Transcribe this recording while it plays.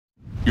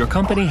Your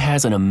company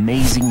has an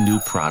amazing new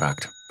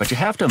product, but you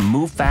have to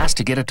move fast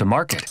to get it to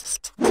market.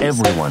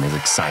 Everyone is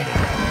excited,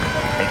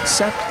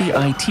 except the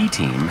IT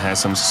team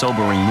has some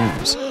sobering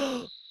news.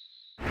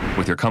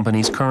 With your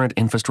company's current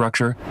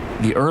infrastructure,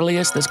 the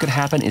earliest this could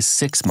happen is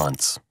 6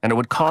 months, and it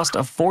would cost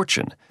a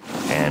fortune.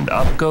 And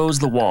up goes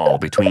the wall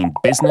between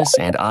business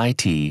and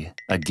IT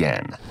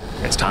again.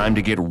 It's time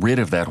to get rid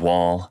of that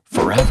wall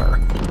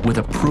forever with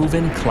a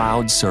proven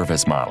cloud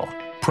service model.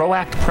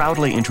 Proact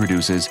proudly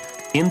introduces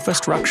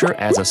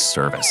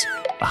Infrastructure-as-a-Service,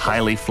 a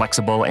highly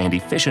flexible and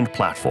efficient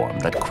platform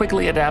that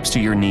quickly adapts to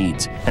your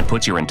needs and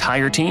puts your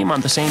entire team on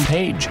the same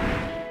page.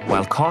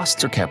 While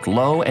costs are kept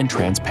low and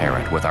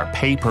transparent with our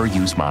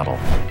pay-per-use model,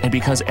 and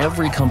because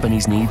every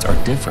company's needs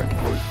are different,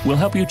 we'll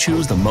help you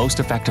choose the most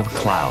effective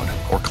cloud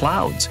or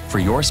clouds for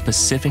your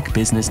specific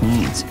business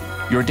needs.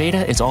 Your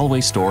data is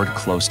always stored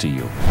close to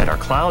you, and our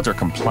clouds are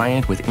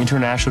compliant with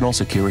international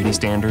security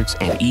standards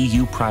and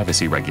EU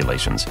privacy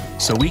regulations,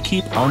 so we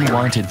keep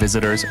unwanted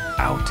visitors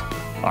out.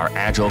 Our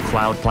agile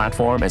cloud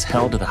platform is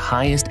held to the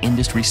highest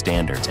industry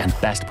standards and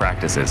best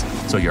practices,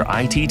 so your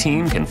IT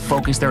team can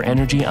focus their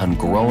energy on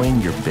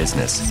growing your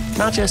business,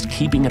 not just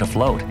keeping it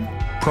afloat.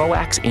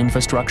 Proact's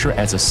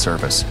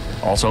Infrastructure-as-a-Service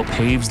also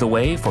paves the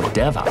way for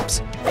DevOps,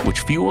 which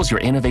fuels your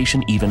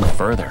innovation even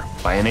further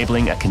by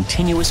enabling a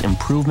continuous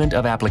improvement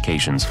of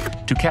applications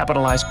to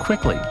capitalize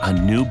quickly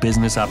on new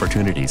business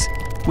opportunities.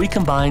 We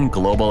combine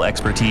global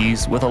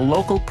expertise with a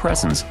local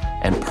presence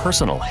and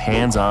personal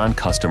hands-on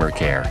customer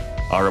care.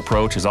 Our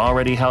approach has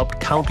already helped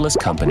countless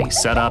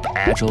companies set up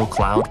agile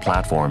cloud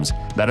platforms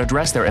that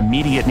address their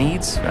immediate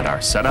needs and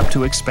are set up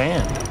to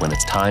expand when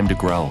it's time to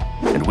grow.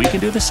 And we can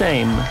do the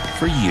same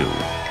for you,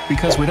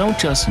 because we don't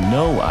just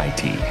know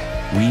IT,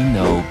 we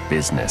know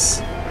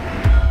business.